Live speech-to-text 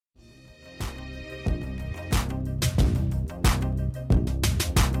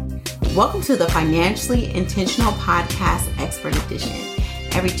Welcome to the Financially Intentional Podcast Expert Edition.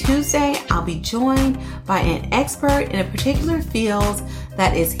 Every Tuesday, I'll be joined by an expert in a particular field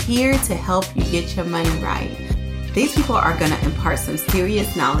that is here to help you get your money right. These people are going to impart some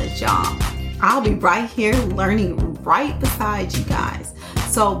serious knowledge, y'all. I'll be right here learning right beside you guys.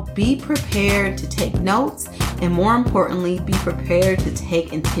 So be prepared to take notes and, more importantly, be prepared to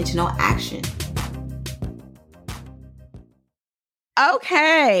take intentional action.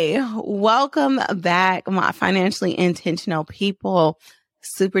 Okay, welcome back, my financially intentional people.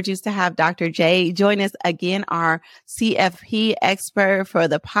 Super juiced to have Dr. J join us again, our CFP expert for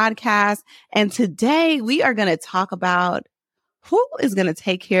the podcast. And today we are going to talk about who is going to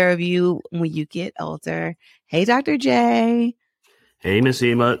take care of you when you get older. Hey, Dr. J. Hey,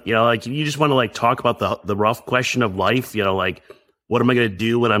 Naseema. You just want to talk about the rough question of life, what am I going to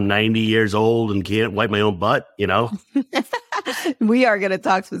do when I'm 90 years old and can't wipe my own butt, We are going to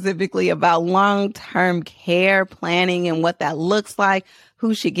talk specifically about long-term care planning and what that looks like,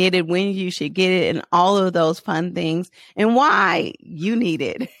 who should get it, when you should get it, and all of those fun things, and why you need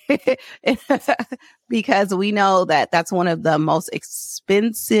it. Because we know that that's one of the most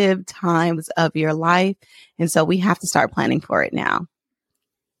expensive times of your life. And so we have to start planning for it now.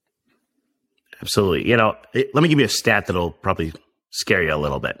 Absolutely. Let me give you a stat that'll probably scare you a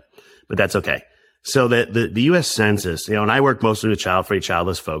little bit, but that's okay. So the U.S. Census, and I work mostly with child-free,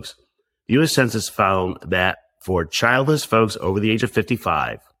 childless folks. The U.S. Census found that for childless folks over the age of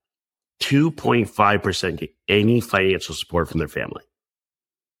 55, 2.5% get any financial support from their family.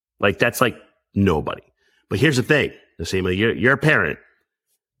 That's nobody. But here's the thing, Naseema, you're a parent.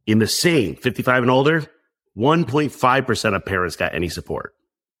 In the same 55 and older, 1.5% of parents got any support.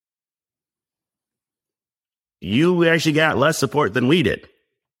 You actually got less support than we did.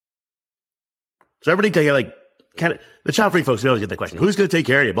 So everybody the child-free folks always get that question. Who's going to take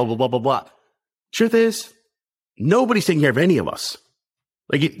care of you? Blah, blah, blah, blah, blah. Truth is, nobody's taking care of any of us.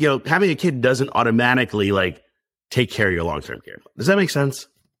 Having a kid doesn't automatically take care of your long-term care. Does that make sense?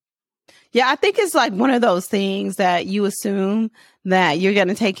 Yeah, I think it's one of those things that you assume that you're going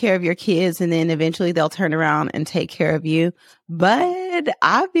to take care of your kids and then eventually they'll turn around and take care of you. But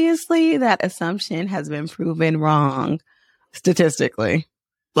obviously that assumption has been proven wrong statistically.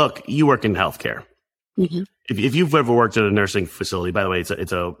 Look, you work in healthcare. Mm-hmm. If you've ever worked at a nursing facility, by the way,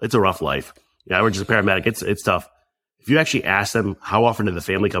 it's a rough life. I work as a paramedic. It's tough. If you actually ask them how often did the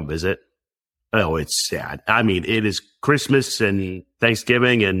family come visit, oh, it's sad. I mean, it is Christmas and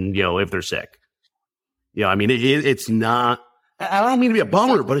Thanksgiving, and if they're sick. It's not. I don't mean to be a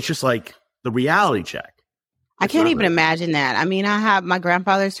bummer, but it's just the reality check. I can't even imagine that. I mean, my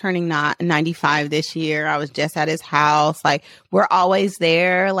grandfather's turning 95 this year. I was just at his house. We're always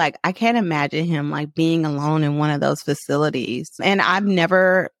there. I can't imagine him being alone in one of those facilities. And I've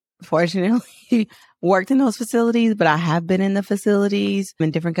never, fortunately, worked in those facilities, but I have been in the facilities in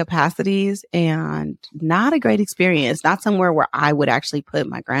different capacities, and not a great experience. Not somewhere where I would actually put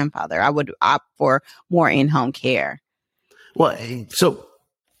my grandfather. I would opt for more in-home care. Well, so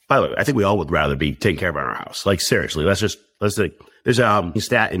by the way, I think we all would rather be taken care of in our house. Seriously, let's think. There's a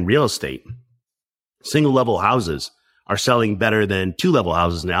stat in real estate. Single level houses are selling better than 2-level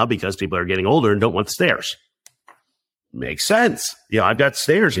houses now because people are getting older and don't want the stairs. Makes sense. I've got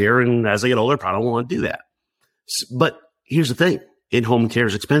stairs here, and as I get older, I probably won't want to do that. But here's the thing. In-home care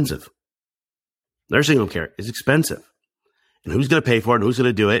is expensive. Nursing home care is expensive. And who's going to pay for it, and who's going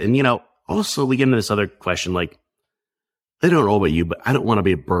to do it? And, also we get into this other question, I don't know about you, but I don't want to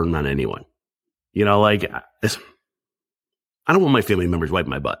be a burden on anyone. I don't want my family members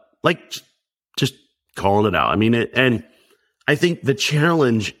wiping my butt. Just calling it out. And I think the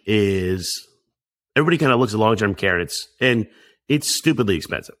challenge is everybody kind of looks at long-term care, and it's stupidly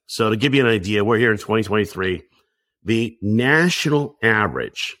expensive. So to give you an idea, we're here in 2023. The national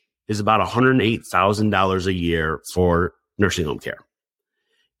average is about $108,000 a year for nursing home care.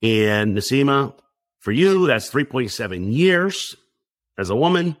 And Naseema, for you, that's 3.7 years as a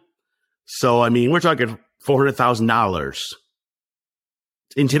woman. So, we're talking $400,000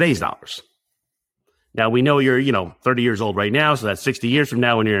 in today's dollars. Now, we know you're, 30 years old right now. So that's 60 years from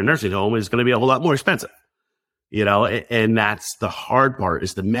now when you're in a nursing home is going to be a whole lot more expensive. And that's the hard part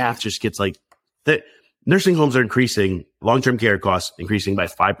is the math just gets the nursing homes are increasing, long-term care costs increasing by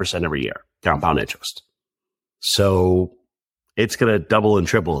 5% every year, compound interest. So it's going to double and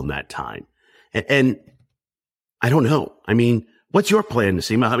triple in that time. And I don't know. What's your plan,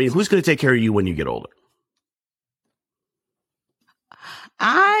 Naseema? Who's going to take care of you when you get older?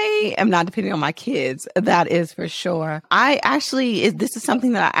 I am not depending on my kids. That is for sure. This is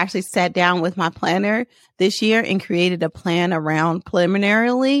something that I actually sat down with my planner this year and created a plan around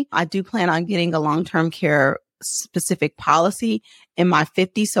preliminarily. I do plan on getting a long-term care specific policy in my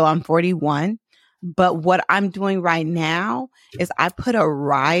 50s. So I'm 41. But what I'm doing right now is I put a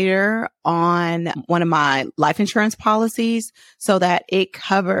rider on one of my life insurance policies so that it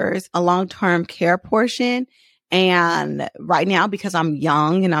covers a long-term care portion. And right now, because I'm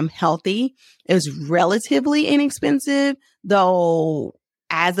young and I'm healthy, it's relatively inexpensive, though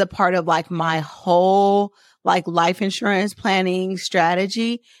as a part of like my whole like life insurance planning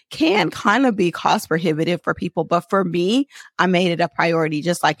strategy can kind of be cost prohibitive for people. But for me, I made it a priority,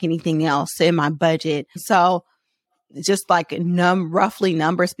 just like anything else in my budget. So just like roughly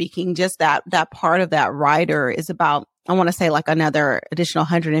number speaking, just that part of that rider is about, I want to say like another additional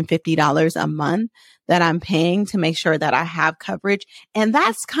 $150 a month that I'm paying to make sure that I have coverage. And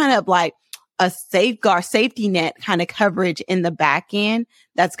that's kind of like a safety net kind of coverage in the back end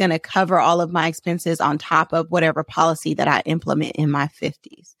that's going to cover all of my expenses on top of whatever policy that I implement in my 50s.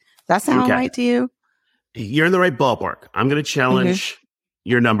 Does that sound right to you? You're in the right ballpark. I'm going to challenge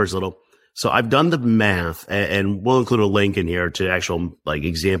your numbers a little. So I've done the math, and we'll include a link in here to actual like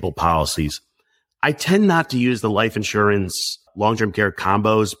example policies. I tend not to use the life insurance long-term care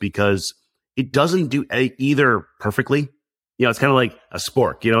combos because it doesn't do either perfectly. You know, it's kind of like a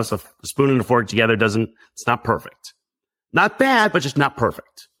spork. You know, it's a spoon and a fork together. It's not perfect. Not bad, but just not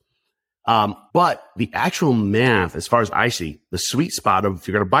perfect. But the actual math, as far as I see, the sweet spot of if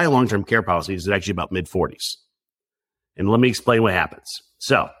you're going to buy a long-term care policy is actually about mid-40s. And let me explain what happens.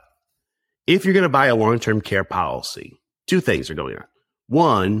 So if you're going to buy a long-term care policy, two things are going on.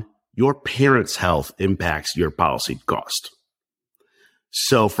 One, your parents' health impacts your policy cost.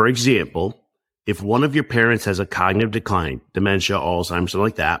 So, for example, if one of your parents has a cognitive decline, dementia, Alzheimer's, something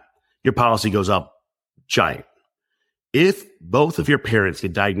like that, your policy goes up giant. If both of your parents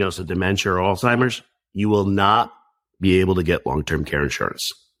get diagnosed with dementia or Alzheimer's, you will not be able to get long-term care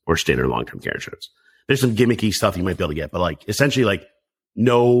insurance or standard long-term care insurance. There's some gimmicky stuff you might be able to get, but like essentially like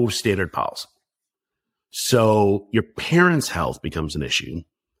no standard policy. So your parents' health becomes an issue,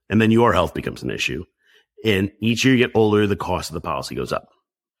 and then your health becomes an issue. And each year you get older, the cost of the policy goes up.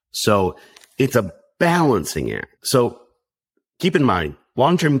 So it's a balancing act. So keep in mind,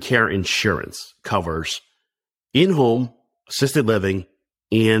 long-term care insurance covers in-home, assisted living,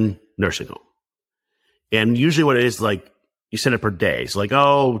 and nursing home. And usually what it is, like, you set it per day. So like,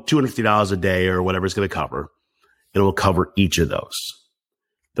 $250 a day or whatever it's going to cover. And it will cover each of those.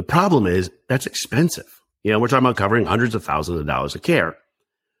 The problem is that's expensive. You know, we're talking about covering hundreds of thousands of dollars of care.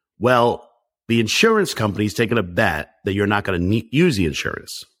 Well, the insurance company's taking a bet that you're not going to use the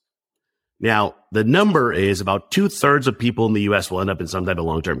insurance. Now, the number is about 2/3 of people in the U.S. will end up in some type of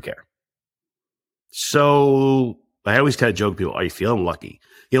long-term care. So I always kind of joke people, are you feeling lucky?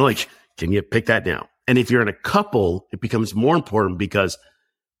 You know, like, can you pick that down? And if you're in a couple, it becomes more important because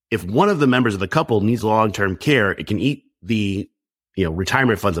if one of the members of the couple needs long-term care, it can eat the,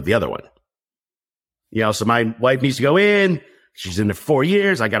 retirement funds of the other one. So my wife needs to go in. She's in there 4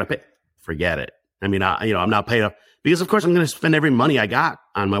 years. I got to pay. Forget it. I mean, I'm not paying up because of course I'm going to spend every money I got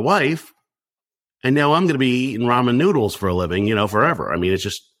on my wife. And now I'm going to be eating ramen noodles for a living, forever. I mean, it's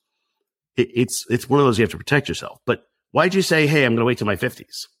just, it's one of those you have to protect yourself. But why'd you say, hey, I'm going to wait till my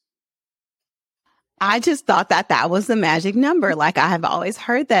 50s? I just thought that was the magic number. Like I have always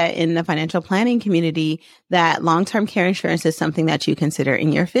heard that in the financial planning community, that long-term care insurance is something that you consider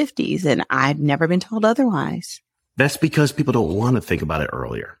in your 50s. And I've never been told otherwise. That's because people don't want to think about it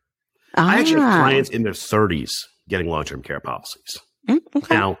earlier. I actually have clients in their 30s getting long-term care policies.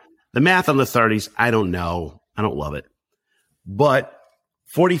 Okay. Now, the math on the 30s, I don't know. I don't love it. But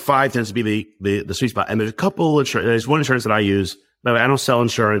 45 tends to be the sweet spot. And there's a couple insurance. There's one insurance that I use. But I don't sell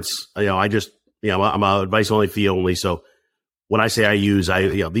insurance. I just, I'm a advice only, fee only. So when I say I use,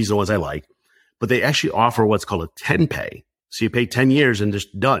 these are the ones I like. But they actually offer what's called a 10 pay. So you pay 10 years and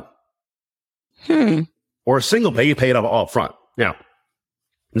just done. Or a single pay, you pay it all up front. Now,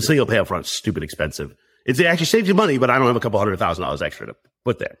 the single pay up front is stupid expensive. It actually saves you money, but I don't have a couple $100,000 extra to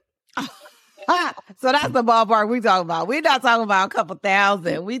put there. So that's the ballpark we talking about. We're not talking about a couple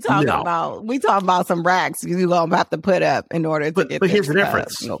thousand. We talking about some racks you're gonna have to put up in order to get. But here's the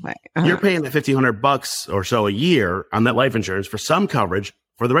difference: you're paying the $1,500 or so a year on that life insurance for some coverage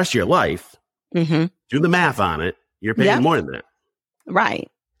for the rest of your life. Do the math on it. You're paying more than that, right?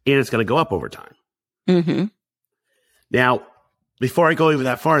 And it's going to go up over time. Now, before I go even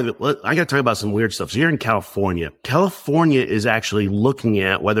that far, I got to talk about some weird stuff. So you're in California. California is actually looking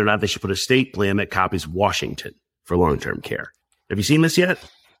at whether or not they should put a state plan that copies Washington for long-term care. Have you seen this yet?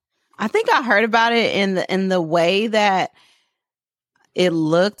 I think I heard about it in the way that it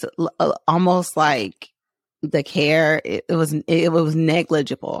looked almost like the care. It was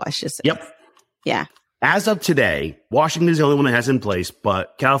negligible, I should say. Yep. Yeah. As of today, Washington is the only one that has it in place,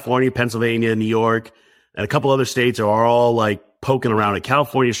 but California, Pennsylvania, New York, and a couple other states are all like poking around it.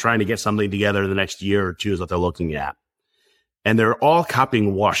 California is trying to get something together in the next year or two is what they're looking at. And they're all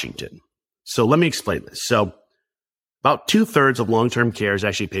copying Washington. So let me explain this. So about 2/3 of long-term care is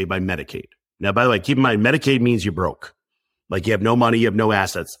actually paid by Medicaid. Now, by the way, keep in mind, Medicaid means you're broke. Like you have no money, you have no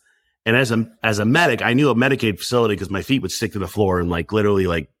assets. And as a medic, I knew a Medicaid facility because my feet would stick to the floor and like literally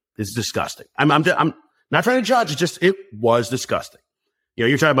like, it's disgusting. I'm not trying to judge. It was disgusting. You know,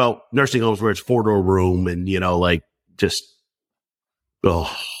 you're talking about nursing homes where it's 4-door room and, you know, like just,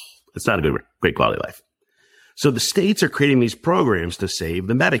 it's not a great quality of life. So the states are creating these programs to save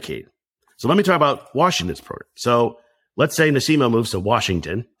the Medicaid. So let me talk about Washington's program. So let's say Naseema moves to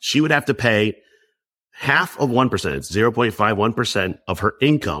Washington. She would have to pay half of 1%, it's 0.51% of her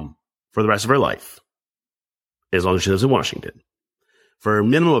income for the rest of her life, as long as she lives in Washington, for a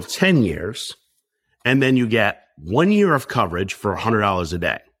minimum of 10 years. And then you get 1 year of coverage for $100 a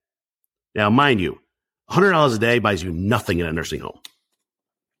day. Now, mind you, $100 a day buys you nothing in a nursing home.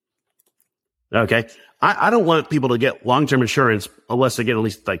 Okay. I don't want people to get long-term insurance unless they get at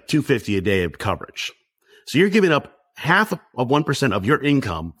least like $250 a day of coverage. So you're giving up half of 1% of your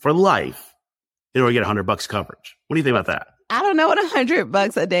income for life in order to get $100 coverage. What do you think about that? I don't know what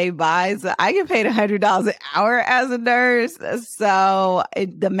 $100 a day buys. I get paid $100 an hour as a nurse. So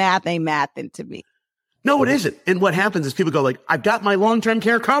the math ain't mathing to me. No, it isn't. And what happens is people go like, I've got my long-term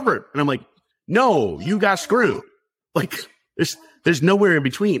care covered. And I'm like, no, you got screwed. Like there's nowhere in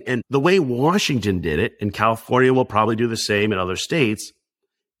between. And the way Washington did it, and California will probably do the same in other states,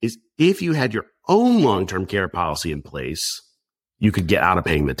 is if you had your own long-term care policy in place, you could get out of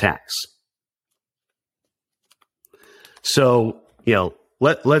paying the tax. So, you know,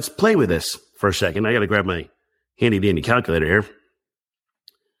 let's play with this for a second. I got to grab my handy dandy calculator here.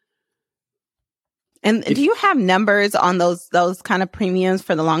 And do you have numbers on those kind of premiums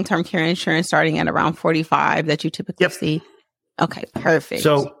for the long-term care insurance starting at around 45 that you typically see? Okay, perfect.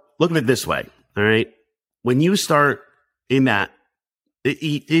 So look at it this way. All right. When you start in that,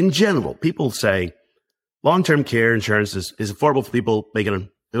 in general, people say long-term care insurance is affordable for people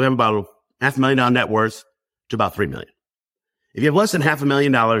who have about $500,000 net worth to about $3 million. If you have less than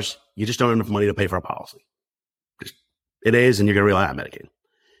 $500,000, you just don't have enough money to pay for a policy. It is, and you're going to rely on Medicaid.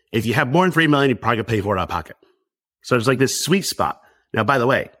 If you have more than $3 million, you probably pay for it out of pocket. So it's like this sweet spot. Now, by the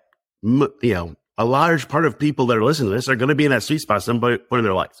way, you know, a large part of people that are listening to this are going to be in that sweet spot at some point in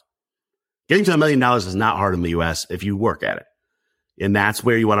their lives. Getting to $1 million is not hard in the U.S. if you work at it. And that's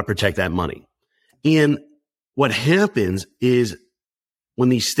where you want to protect that money. And what happens is when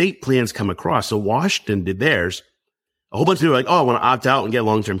these state plans come across, so Washington did theirs, a whole bunch of people are like, oh, I want to opt out and get a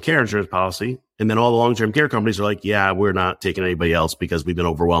long-term care insurance policy. And then all the long-term care companies are like, yeah, we're not taking anybody else because we've been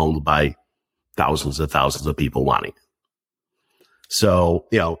overwhelmed by thousands of people wanting it. So,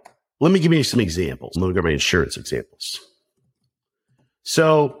 you know, let me give you some examples. Let me grab my insurance examples.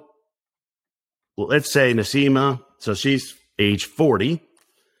 So let's say Naseema, so she's age 40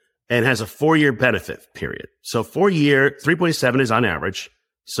 and has a 4-year benefit period. So 4-year, 3.7 is on average.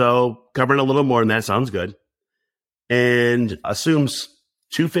 So covering a little more than that sounds good. And assumes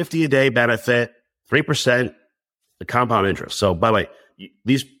 $250 a day benefit, 3%, the compound interest. So by the way,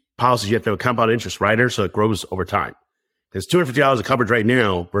 these policies, you have to have a compound interest rider, so it grows over time. Because $250 of coverage right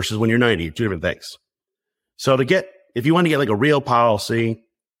now versus when you're 90, two different things. So if you want to get like a real policy,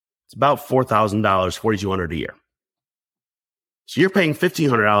 it's about $4,000, $4,200 a year. So you're paying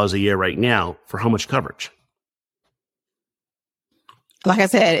 $1,500 a year right now for how much coverage? Like I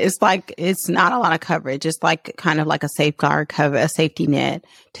said, it's not a lot of coverage. It's like kind of like a safeguard cover, a safety net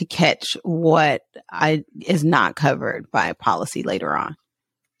to catch what is not covered by a policy later on.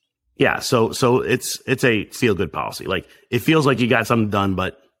 Yeah. So it's a feel good policy. Like it feels like you got something done,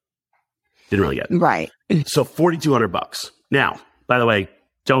 but didn't really get it. Right. So $4,200. Now, by the way,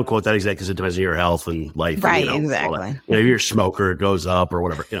 don't quote that exactly because it depends on your health and life. Right. And, Exactly. You know, if you're a smoker, it goes up or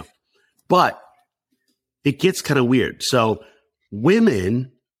whatever, you know, but it gets kind of weird. So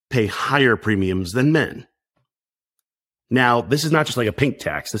women pay higher premiums than men. Now, this is not just like a pink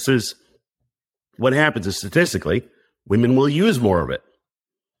tax. This is what happens is statistically, women will use more of it.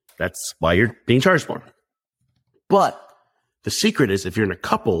 That's why you're being charged more. But the secret is if you're in a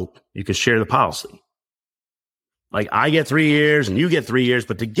couple, you can share the policy. Like I get 3 years and you get 3 years,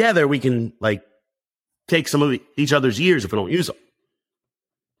 but together we can like take some of each other's years if we don't use them.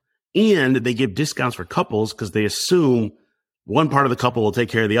 And they give discounts for couples because they assume one part of the couple will take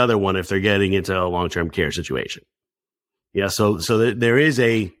care of the other one if they're getting into a long-term care situation. Yeah. So there is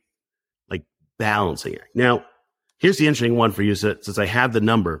a like balancing it. Now, here's the interesting one for you. Since I have the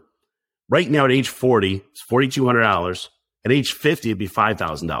number right now at age 40, it's $4,200. At age 50, it'd be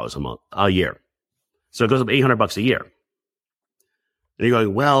 $5,000 a year. So it goes up $800 a year. And you're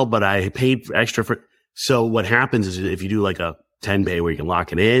going, well, but I paid extra for. So what happens is if you do like a 10 pay where you can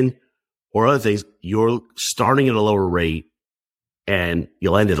lock it in or other things, you're starting at a lower rate and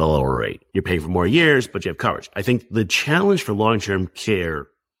you'll end at a lower rate. You pay for more years, but you have coverage. I think the challenge for long-term care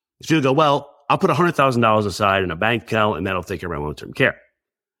is you go, well, I'll put $100,000 aside in a bank account and that'll take care of my long-term care.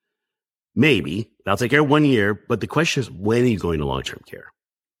 Maybe that'll take care of 1 year, but the question is, when are you going to long-term care?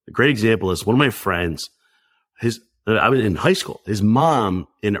 A great example is one of my friends, I was in high school. His mom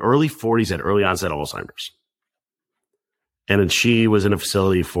in early 40s had early onset Alzheimer's. And then she was in a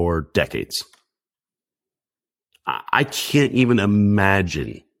facility for decades. I can't even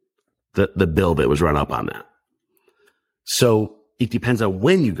imagine the bill that was run up on that. So it depends on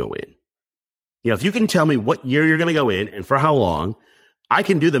when you go in. If you can tell me what year you're going to go in and for how long, I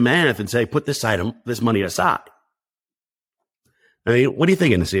can do the math and say, put this money aside. I mean, what are you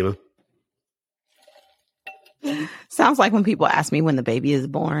thinking, Naseema? Sounds like when people ask me when the baby is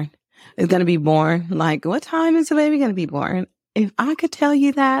born. It's going to be born. Like, what time is the baby going to be born? If I could tell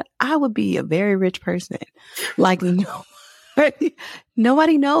you that, I would be a very rich person. Like,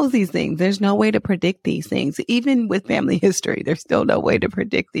 nobody knows these things. There's no way to predict these things. Even with family history, there's still no way to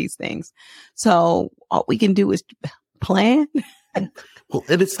predict these things. So all we can do is plan. Well,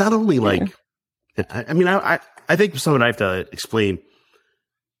 and it's not only like, I mean, I think someone I have to explain.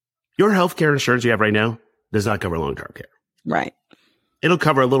 Your healthcare insurance you have right now does not cover long-term care. Right. It'll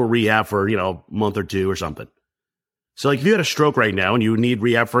cover a little rehab for, a month or two or something. So like if you had a stroke right now and you need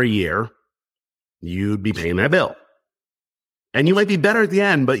rehab for a year, you'd be paying that bill. And you might be better at the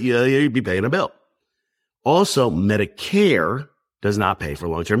end, but you'd be paying a bill. Also, Medicare does not pay for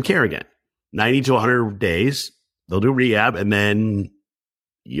long-term care again. 90 to 100 days, they'll do rehab, and then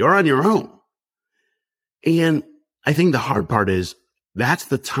you're on your own. And I think the hard part is that's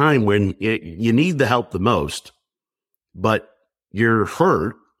the time when you need the help the most, but you're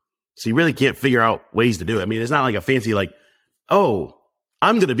hurt. So you really can't figure out ways to do it. I mean, it's not like a fancy oh,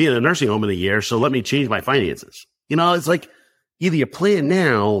 I'm going to be in a nursing home in a year, so let me change my finances. It's like either you plan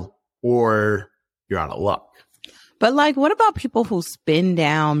now or you're out of luck. But what about people who spend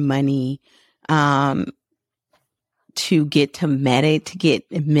down money to get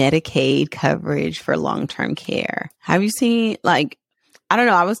Medicaid coverage for long-term care? Have you seen, I don't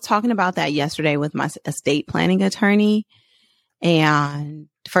know, I was talking about that yesterday with my estate planning attorney. And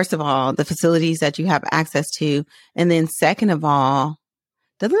first of all, the facilities that you have access to. And then second of all,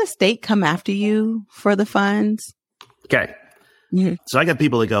 doesn't the state come after you for the funds? Okay. Mm-hmm. So I got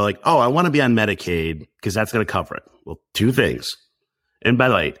people that go oh, I want to be on Medicaid because that's going to cover it. Well, two things. And by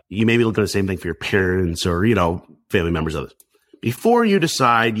the way, you may be looking at the same thing for your parents or, family members of it. Before you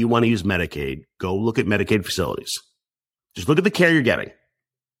decide you want to use Medicaid, go look at Medicaid facilities. Just look at the care you're getting.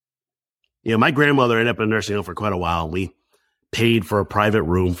 My grandmother ended up in a nursing home for quite a while. We paid for a private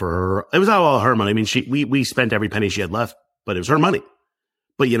room for her. It was all her money. I mean, we spent every penny she had left, but it was her money.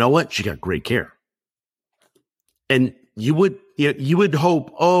 But you know what? She got great care. And you would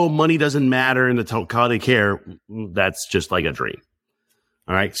hope, money doesn't matter in the totality of care. That's just like a dream.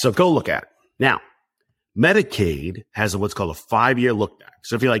 All right. So go look at it. Now, Medicaid has what's called a 5-year look back.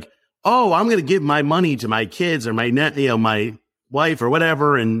 So if you're I'm going to give my money to my kids or my wife or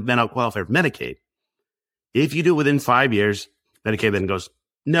whatever, and then I'll qualify for Medicaid. If you do it within 5 years, Medicaid then goes,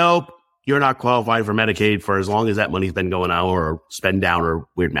 nope, you're not qualified for Medicaid for as long as that money's been going out or spent down or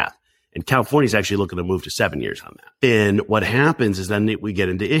weird math. And California's actually looking to move to 7 years on that. And what happens is then we get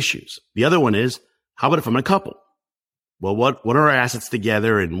into issues. The other one is, how about if I'm a couple? Well, what are our assets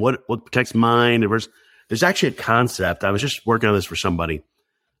together and what protects mine? There's actually a concept. I was just working on this for somebody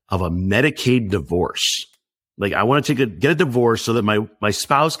of a Medicaid divorce. I want to get a divorce so that my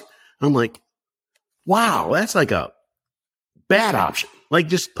spouse, I'm like, wow, that's like a bad option. Say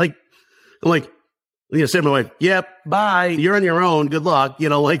to my wife, yep, bye. You're on your own. Good luck.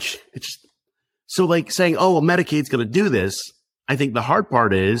 It's just, so saying, well, Medicaid's going to do this. I think the hard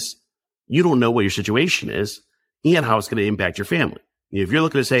part is you don't know what your situation is and how it's going to impact your family. If you're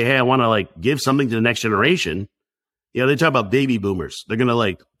looking to say, hey, I want to give something to the next generation, they talk about baby boomers. They're going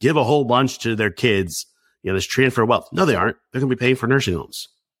to give a whole bunch to their kids. This transfer of wealth. No, they aren't. They're going to be paying for nursing homes.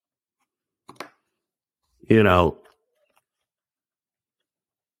 Does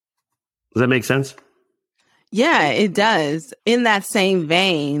that make sense? Yeah, it does. In that same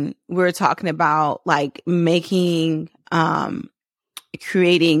vein, we're talking about making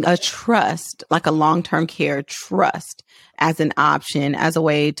creating a trust, like a long-term care trust as an option, as a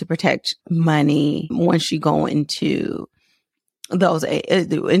way to protect money once you go into those,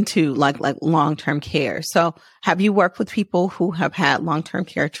 into like long-term care. So have you worked with people who have had long-term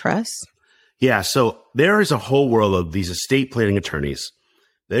care trusts? Yeah. So there is a whole world of these estate planning attorneys.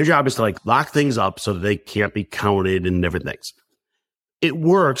 Their job is to like lock things up so that they can't be counted and different things. It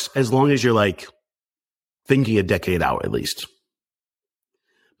works as long as you're like thinking a decade out at least.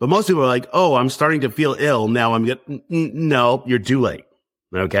 But most people are like, oh, I'm starting to feel ill. Now no, you're too late.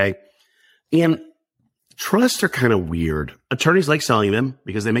 Okay. And trusts are kind of weird. Attorneys like selling them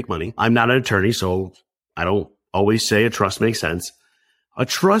because they make money. I'm not an attorney, so I don't always say a trust makes sense. A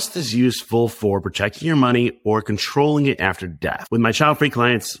trust is useful for protecting your money or controlling it after death. With my child-free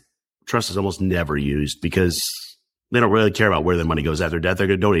clients, trust is almost never used because they don't really care about where their money goes after death. They're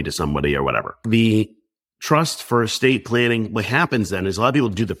going to donate to somebody or whatever. The trust for estate planning, what happens then is a lot of people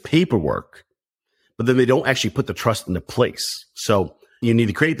do the paperwork, but then they don't actually put the trust into place. So you need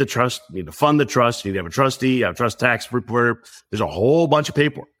to create the trust, you need to fund the trust, you need to have a trustee, you have a trust tax reporter. There's a whole bunch of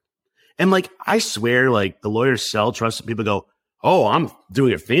paperwork. And like, I swear, like the lawyers sell trusts and people go, oh, I'm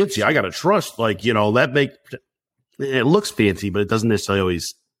doing it fancy. I got a trust. Like, it looks fancy, but it doesn't necessarily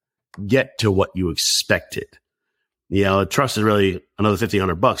always get to what you expected. A trust is really another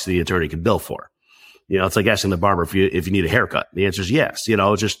 $1,500 the attorney can bill for. It's like asking the barber if you need a haircut. The answer is yes.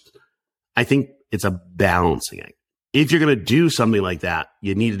 I think it's a balancing act. If you're going to do something like that,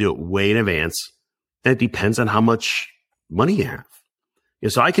 you need to do it way in advance. And it depends on how much money you have.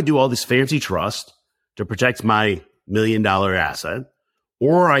 So I could do all this fancy trust to protect my $1 million asset,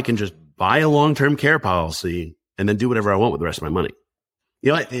 or I can just buy a long-term care policy and then do whatever I want with the rest of my money.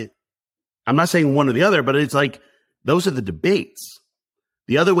 I'm not saying one or the other, but it's like, those are the debates.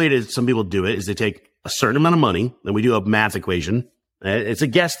 The other way that some people do it is they take a certain amount of money, then we do a math equation. It's a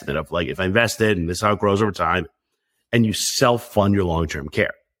guesstimate of like, if I invest it and this is how it grows over time, and you self-fund your long-term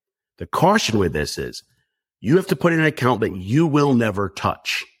care. The caution with this is you have to put in an account that you will never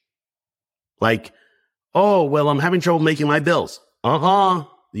touch. Like, oh, well, I'm having trouble making my bills.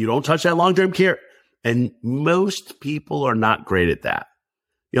 You don't touch that long-term care. And most people are not great at that.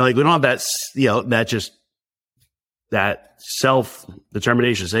 We don't have that, that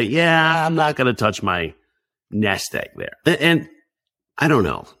self-determination to say, yeah, I'm not going to touch my nest egg there. And I don't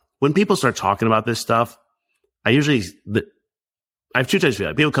know. When people start talking about this stuff, I have two types of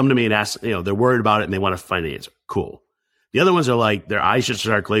people. People come to me and ask, they're worried about it and they want to find an answer. Cool. The other ones are like, their eyes just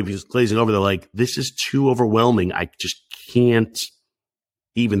start glazing over. They're like, this is too overwhelming. I just can't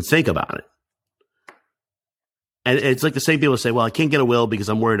even think about it. And it's like the same people say, well, I can't get a will because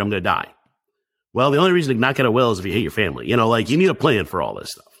I'm worried I'm going to die. Well, the only reason to not get a will is if you hate your family. You need a plan for all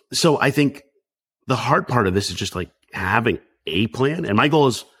this stuff. So I think the hard part of this is just like having a plan. And my goal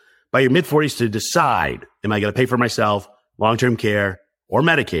is by your mid-40s to decide, am I going to pay for myself, long-term care, or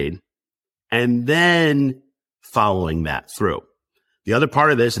Medicaid? And then following that through. The other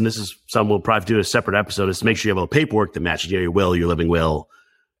part of this, and this is something we'll probably do a separate episode, is to make sure you have all the paperwork that matches your will, your living will,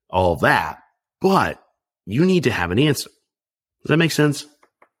 all of that. But you need to have an answer. Does that make sense?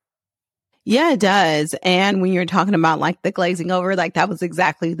 Yeah, it does. And when you're talking about like the glazing over, like that was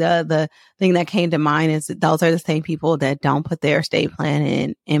exactly the thing that came to mind, is that those are the same people that don't put their estate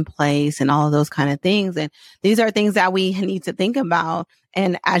plan in place and all of those kind of things. And these are things that we need to think about.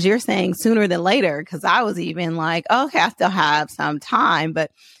 And as you're saying, sooner than later, because I was even like, okay, I still have some time,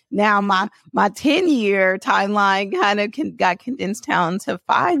 but now my 10-year timeline kind of got condensed down to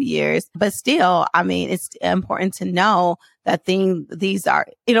 5 years. But still, I mean, it's important to know that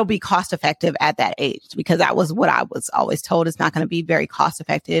it'll be cost effective at that age, because that was what I was always told. It's not going to be very cost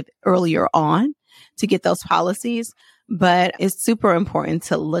effective earlier on to get those policies. But it's super important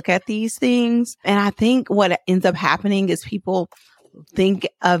to look at these things. And I think what ends up happening is people think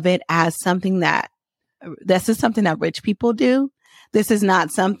of it as something this is something that rich people do. This is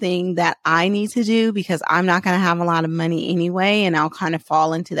not something that I need to do because I'm not going to have a lot of money anyway. And I'll kind of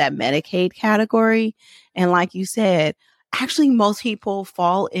fall into that Medicaid category. And like you said, actually, most people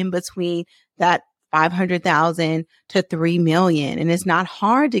fall in between that 500,000 to 3 million. And it's not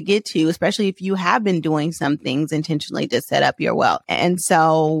hard to get to, especially if you have been doing some things intentionally to set up your wealth. And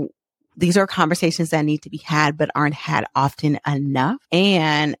so these are conversations that need to be had, but aren't had often enough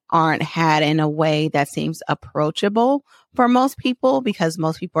and aren't had in a way that seems approachable for most people, because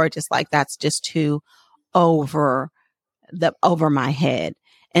most people are just like, that's just too over my head.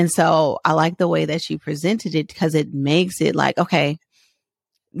 And so I like the way that you presented it, because it makes it like, okay,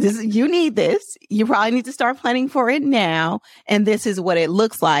 you need this. You probably need to start planning for it now. And this is what it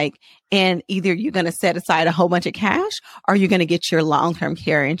looks like. And either you're going to set aside a whole bunch of cash or you're going to get your long-term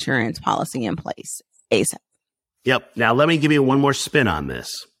care insurance policy in place ASAP. Yep. Now, let me give you one more spin on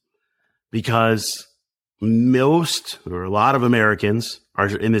this, because most or a lot of Americans are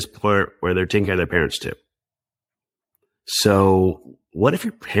in this point where they're taking care of their parents too. So what if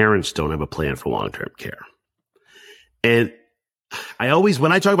your parents don't have a plan for long-term care? And I always,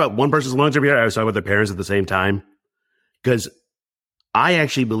 when I talk about one person's long-term care, I always talk about their parents at the same time, because I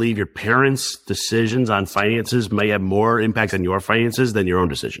actually believe your parents' decisions on finances may have more impact on your finances than your own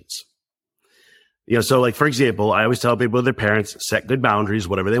decisions. So like, for example, I always tell people with their parents, set good boundaries,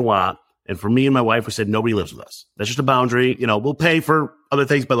 whatever they want. And for me and my wife, we said, nobody lives with us. That's just a boundary. We'll pay for other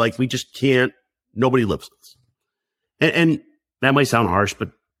things, but like, we just can't, nobody lives with us. And that might sound harsh,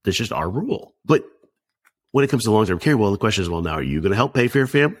 but that's just our rule. But when it comes to long-term care, well, the question is, well, now, are you going to help pay for your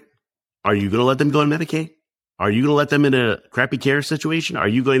family? Are you going to let them go on Medicaid? Are you going to let them in a crappy care situation? Are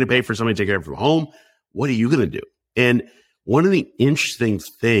you going to pay for somebody to take care of from home? What are you going to do? And one of the interesting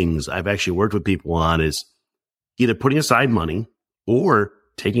things I've actually worked with people on is either putting aside money or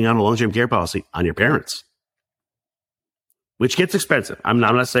taking on a long-term care policy on your parents, which gets expensive. I'm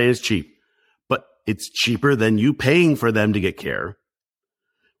not saying it's cheap, but it's cheaper than you paying for them to get care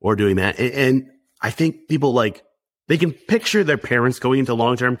or doing that. And I think people they can picture their parents going into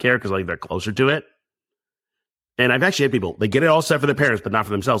long-term care because they're closer to it. And I've actually had people, they get it all set for their parents, but not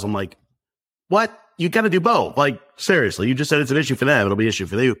for themselves. I'm like, what? You got to do both. Seriously, you just said it's an issue for them. It'll be an issue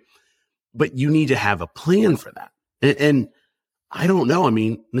for you. But you need to have a plan for that. And I don't know. I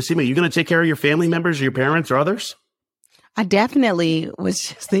mean, Naseema, are you going to take care of your family members or your parents or others? I definitely was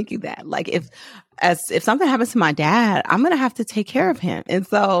just thinking that. If something happens to my dad, I'm going to have to take care of him. And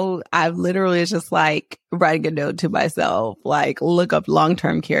so I literally is just writing a note to myself, look up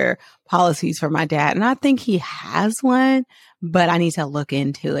long-term care policies for my dad. And I think he has one, but I need to look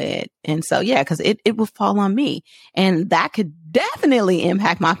into it. And so, yeah, because it will fall on me. And that could definitely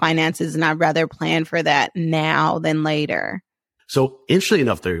impact my finances. And I'd rather plan for that now than later. So interestingly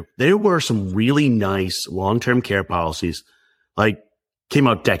enough, there were some really nice long-term care policies, came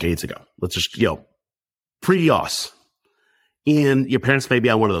out decades ago. Let's just, pre-us. And your parents may be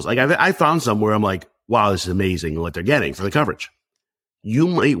on one of those. I found some where I'm like, wow, this is amazing what they're getting for the coverage. You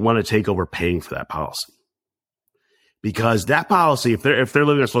might want to take over paying for that policy. Because that policy, if they're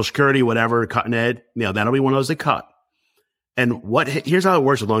living on Social Security, whatever, cutting ed, that'll be one of those they cut. And here's how it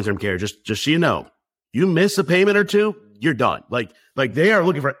works with long-term care. Just so you know, you miss a payment or two, you're done. They are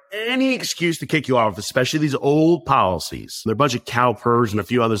looking for any excuse to kick you off, especially these old policies. There are a bunch of CalPERS and a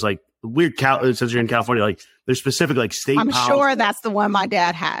few others, weird since you're in California, they're specific state I'm policies. sure that's the one my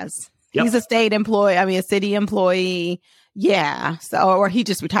dad has. Yep. He's a state employee. A city employee. Yeah. So, or he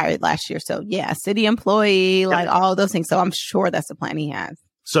just retired last year. So yeah, city employee, all those things. So I'm sure that's the plan he has.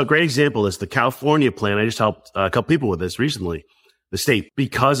 So a great example is the California plan. I just helped a couple people with this recently. The state,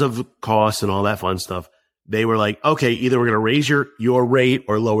 because of costs and all that fun stuff, they were like, okay, either we're going to raise your rate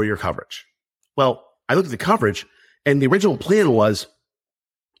or lower your coverage. Well, I looked at the coverage and the original plan was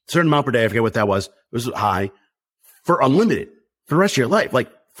a certain amount per day. I forget what that was. It was high for unlimited for the rest of your life,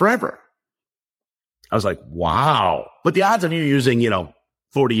 forever. I was like, wow. But the odds of you using,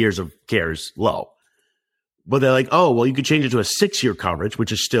 40 years of care is low. But they're like, oh, well, you could change it to a 6-year coverage,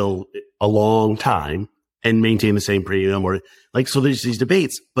 which is still a long time, and maintain the same premium so there's these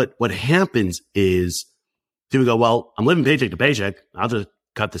debates. But what happens is people go, well, I'm living paycheck to paycheck. I'll just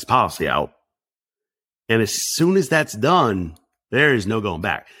cut this policy out. And as soon as that's done, there is no going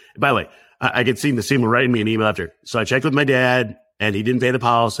back. By the way, I could see Naseema writing me an email after. So I checked with my dad and he didn't pay the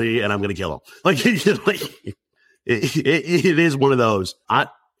policy and I'm going to kill him. It is one of those.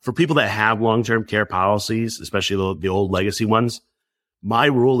 For people that have long-term care policies, especially the old legacy ones, my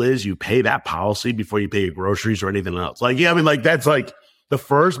rule is you pay that policy before you pay your groceries or anything else. That's the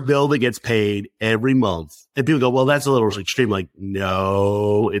first bill that gets paid every month. And people go, well, that's a little extreme.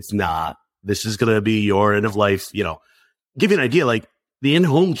 No, it's not. This is going to be your end of life. Give you an idea, the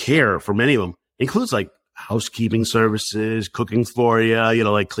in-home care for many of them includes housekeeping services, cooking for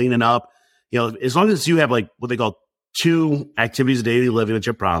you, cleaning up, as long as you have what they call 2 activities of daily living that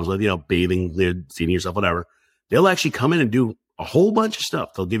you have problems with, bathing, feeding yourself, whatever. They'll actually come in and do a whole bunch of stuff.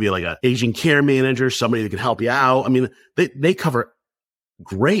 They'll give you an aging care manager, somebody that can help you out. They cover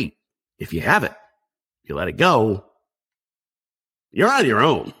great. If you have it, you let it go, you're on your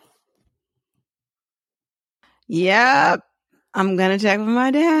own. Yep. I'm going to check with my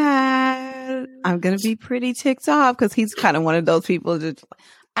dad. I'm going to be pretty ticked off because he's kind of one of those people that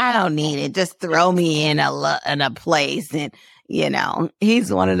I don't need it. Just throw me in a place and,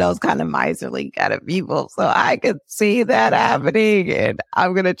 he's one of those kind of miserly kind of people. So I could see that happening, and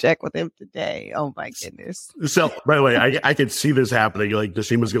I'm going to check with him today. Oh my goodness. So, by the way, I could see this happening. Like,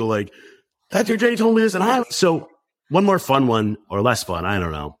 Nashima's going to Dr. J told me this. So one more fun one, or less fun, I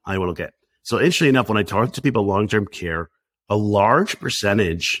don't know. I will get. So interestingly enough, when I talk to people long-term care, a large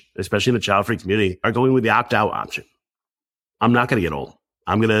percentage, especially in the child-free community, are going with the opt-out option. I'm not going to get old.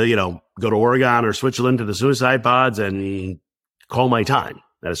 I'm going to, go to Oregon or Switzerland to the suicide pods and call my time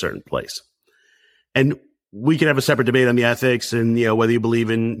at a certain place. And we can have a separate debate on the ethics and, whether you believe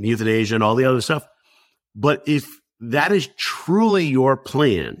in euthanasia and all the other stuff. But if that is truly your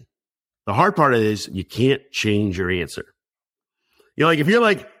plan, the hard part is you can't change your answer. If you're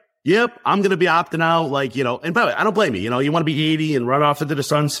like, yep, I'm going to be opting out, and by the way, I don't blame you. You want to be 80 and run off into the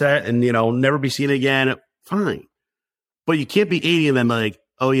sunset and, never be seen again. Fine. But you can't be 80 and then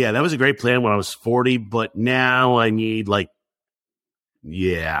oh yeah, that was a great plan when I was 40, but now I need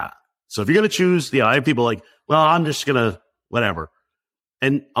yeah. So if you're going to choose, I have people well, I'm just going to whatever.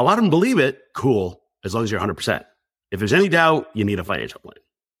 And a lot of them believe it. Cool. As long as you're 100%. If there's any doubt, you need a financial plan.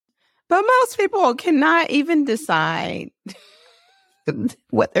 But most people cannot even decide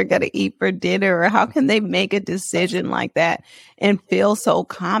what they're going to eat for dinner, or how can they make a decision like that and feel so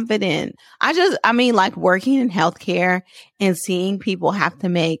confident? Working in healthcare and seeing people have to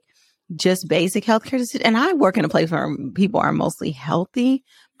make just basic healthcare decisions. And I work in a place where people are mostly healthy,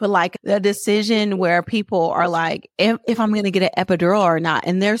 but the decision where people are if I'm going to get an epidural or not,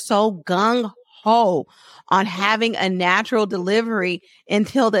 and they're so gung ho on having a natural delivery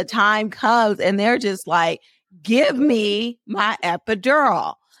until the time comes, and they're just give me my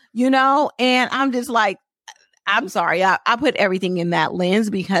epidural, and I'm just I'm sorry. I put everything in that lens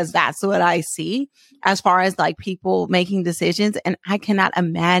because that's what I see as far as people making decisions. And I cannot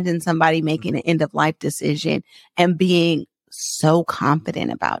imagine somebody making an end of life decision and being so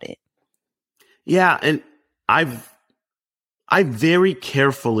confident about it. Yeah. And I very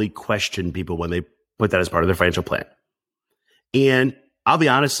carefully question people when they put that as part of their financial plan. And I'll be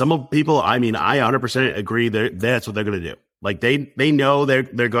honest, some of people, I 100% agree that's what they're going to do. They know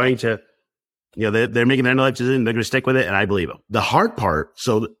they're going to, they're making an end-of-life decision. They're going to stick with it. And I believe them. The hard part.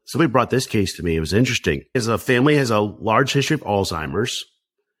 So somebody brought this case to me. It was interesting. Is a family has a large history of Alzheimer's.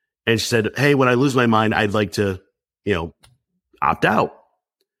 And she said, hey, when I lose my mind, I'd like to, opt out.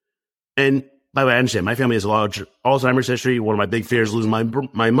 And by the way, I understand my family has a large Alzheimer's history. One of my big fears is losing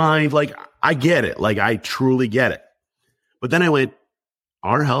my mind. I get it. I truly get it. But then I went,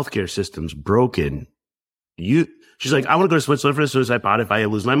 our healthcare system's broken. She's like, I want to go to Switzerland for the suicide pod if I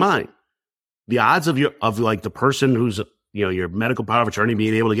lose my mind. The odds of the person who's, your medical power of attorney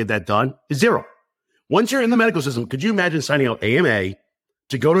being able to get that done is zero. Once you're in the medical system, could you imagine signing out AMA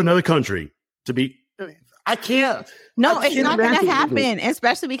to go to another country to be, I can't. No, it's not going to happen,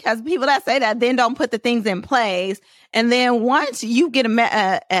 especially because people that say that then don't put the things in place. And then once you get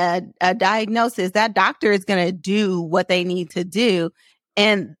a diagnosis, that doctor is going to do what they need to do.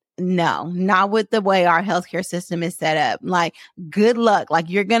 And no, not with the way our healthcare system is set up. Good luck.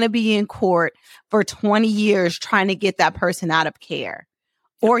 You're going to be in court for 20 years trying to get that person out of care,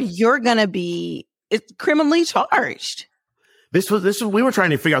 or you're going to be criminally charged. This was, we were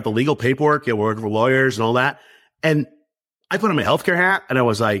trying to figure out the legal paperwork, working for lawyers and all that. And I put on my healthcare hat and I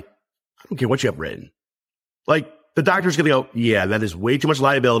was like, I don't care what you have written. The doctor's going to go, yeah, that is way too much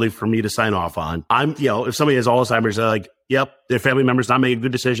liability for me to sign off on. If somebody has Alzheimer's, they're like, yep, their family member's not making a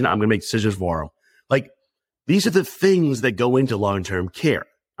good decision. I'm going to make decisions for them. These are the things that go into long-term care.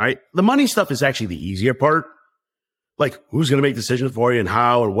 All right. The money stuff is actually the easier part. Who's going to make decisions for you and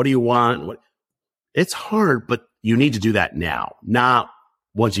how, and what do you want? It's hard, but you need to do that now, not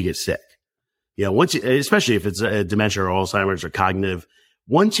once you get sick. Especially if it's a dementia or Alzheimer's or cognitive,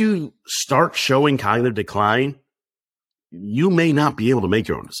 once you start showing cognitive decline, you may not be able to make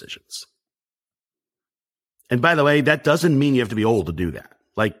your own decisions. And by the way, that doesn't mean you have to be old to do that.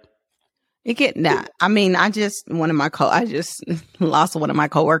 You get that. I just lost one of my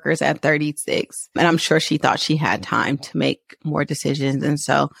coworkers at 36, and I'm sure she thought she had time to make more decisions. And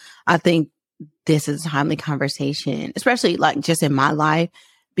so I think this is a timely conversation, especially just in my life,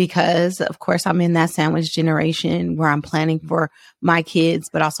 because of course I'm in that sandwich generation where I'm planning for my kids,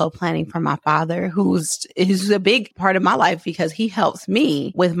 but also planning for my father, who's a big part of my life because he helps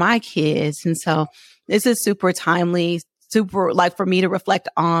me with my kids. And so this is super timely, super for me to reflect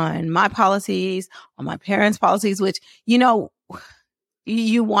on my policies, on my parents' policies, which, you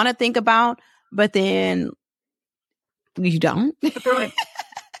want to think about, but then you don't.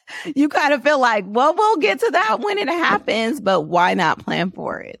 you kind of feel like, well, we'll get to that when it happens, but why not plan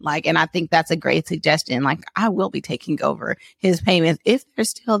for it? Like, and I think that's a great suggestion. Like, I will be taking over his payments if they're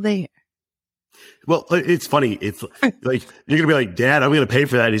still there. Well, it's funny. It's like, you're going to be like, Dad, I'm going to pay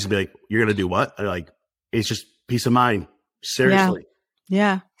for that. He's going to be like, you're going to do what? And like, it's just peace of mind. Seriously.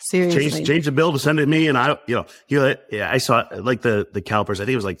 Yeah. Seriously. Change the bill to send it to me. And I saw like the CalPERS. I think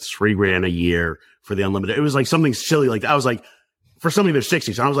it was like $3,000 a year for the unlimited. It was like something silly like that. I was like, for somebody in their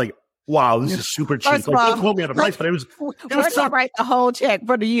 60s, I was like, wow, this is super cheap. Like, don't quote me on the price, but it was so write the whole check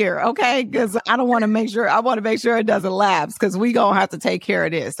for the year, okay? Because I want to make sure it doesn't lapse, because we gonna have to take care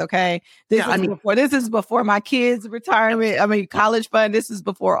of this, okay? This is before my kids' retirement. College fund. This is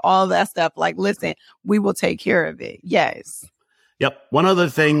before all that stuff. Like, listen, we will take care of it. Yes. Yep. One other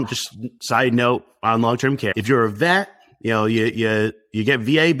thing, just side note on long-term care. If you're a vet, you get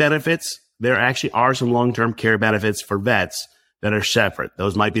VA benefits. There actually are some long-term care benefits for vets that are separate.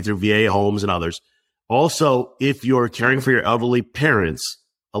 Those might be through VA homes and others. Also, if you're caring for your elderly parents,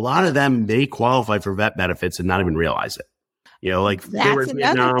 a lot of them may qualify for vet benefits and not even realize it. Like they were in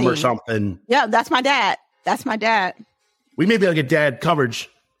Vietnam or something. Yeah, that's my dad. We may be able to get dad coverage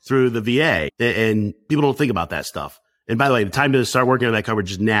through the VA, and people don't think about that stuff. And by the way, the time to start working on that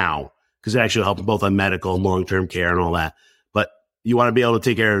coverage is now, because it actually helps both on medical and long-term care and all that. But you want to be able to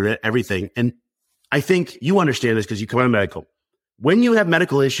take care of everything. And I think you understand this because you come out of medical. When you have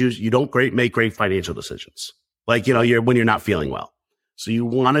medical issues, you don't make great financial decisions. Like, when you're not feeling well. So you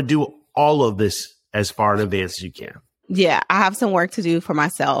want to do all of this as far in advance as you can. Yeah, I have some work to do for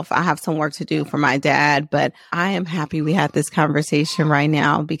myself. I have some work to do for my dad, but I am happy we had this conversation right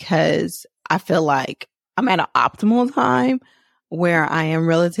now, because I feel like I'm at an optimal time where I am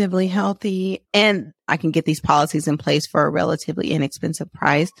relatively healthy and I can get these policies in place for a relatively inexpensive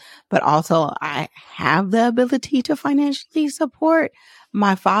price. But also I have the ability to financially support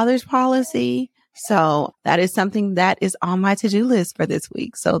my father's policy. So that is something that is on my to-do list for this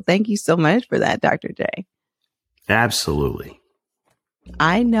week. So thank you so much for that, Dr. J. Absolutely.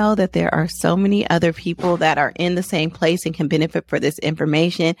 I know that there are so many other people that are in the same place and can benefit for this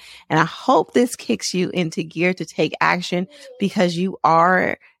information. And I hope this kicks you into gear to take action, because you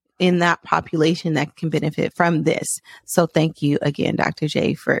are in that population that can benefit from this. So thank you again, Dr.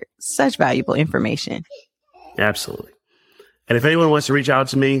 J, for such valuable information. Absolutely. And if anyone wants to reach out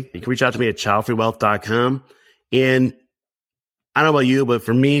to me, you can reach out to me at childfreewealth.com. And I don't know about you, but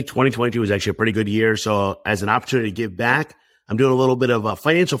for me, 2022 was actually a pretty good year. So as an opportunity to give back, I'm doing a little bit of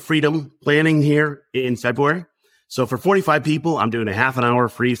financial freedom planning here in February. So for 45 people, I'm doing a half an hour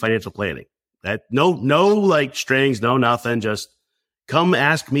free financial planning. That no like strings, no nothing. Just come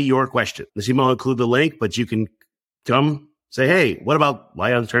ask me your question. This email will include the link, but you can come say, hey, what about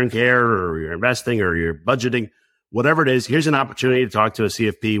long-term care, or your investing, or your budgeting, whatever it is. Here's an opportunity to talk to a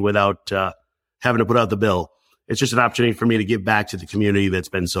CFP without having to put out the bill. It's just an opportunity for me to give back to the community that's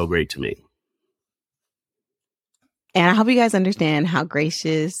been so great to me. And I hope you guys understand how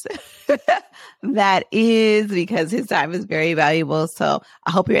gracious that is, because his time is very valuable. So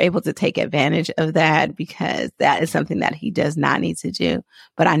I hope you're able to take advantage of that, because that is something that he does not need to do,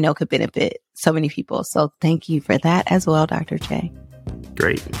 but I know could benefit so many people. So thank you for that as well, Dr. J.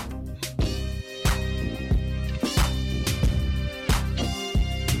 Great.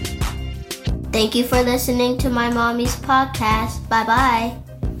 Thank you for listening to my mommy's podcast. Bye-bye.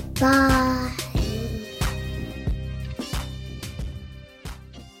 Bye.